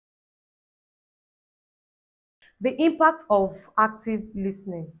The impact of active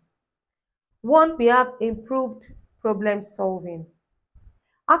listening. One, we have improved problem solving.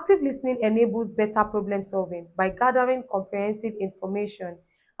 Active listening enables better problem solving by gathering comprehensive information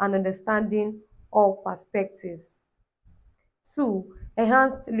and understanding all perspectives. Two,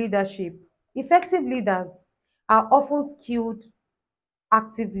 enhanced leadership. Effective leaders are often skilled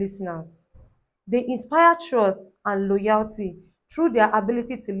active listeners. They inspire trust and loyalty through their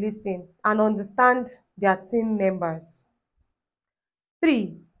ability to listen and understand their team members.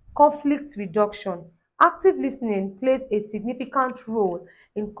 Three, conflict reduction. Active listening plays a significant role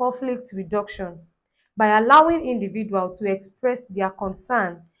in conflict reduction by allowing individuals to express their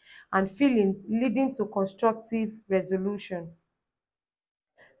concern and feelings, leading to constructive resolution.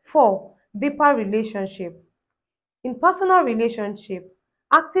 Four, deeper relationship. In personal relationship,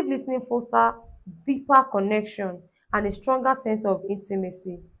 active listening fosters deeper connection and a stronger sense of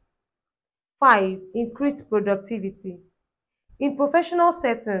intimacy. Five, increased productivity. In professional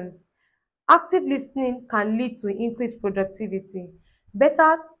settings, active listening can lead to increased productivity,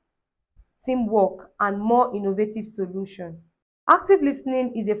 better teamwork, and more innovative solutions. Active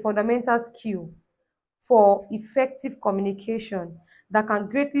listening is a fundamental skill for effective communication that can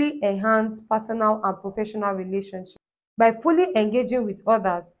greatly enhance personal and professional relationships. By fully engaging with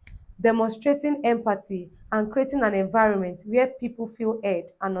others, demonstrating empathy, and creating an environment where people feel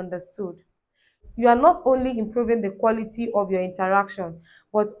heard and understood, you are not only improving the quality of your interaction,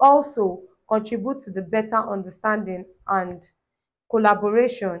 but also contribute to the better understanding and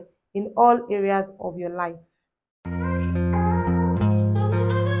collaboration in all areas of your life.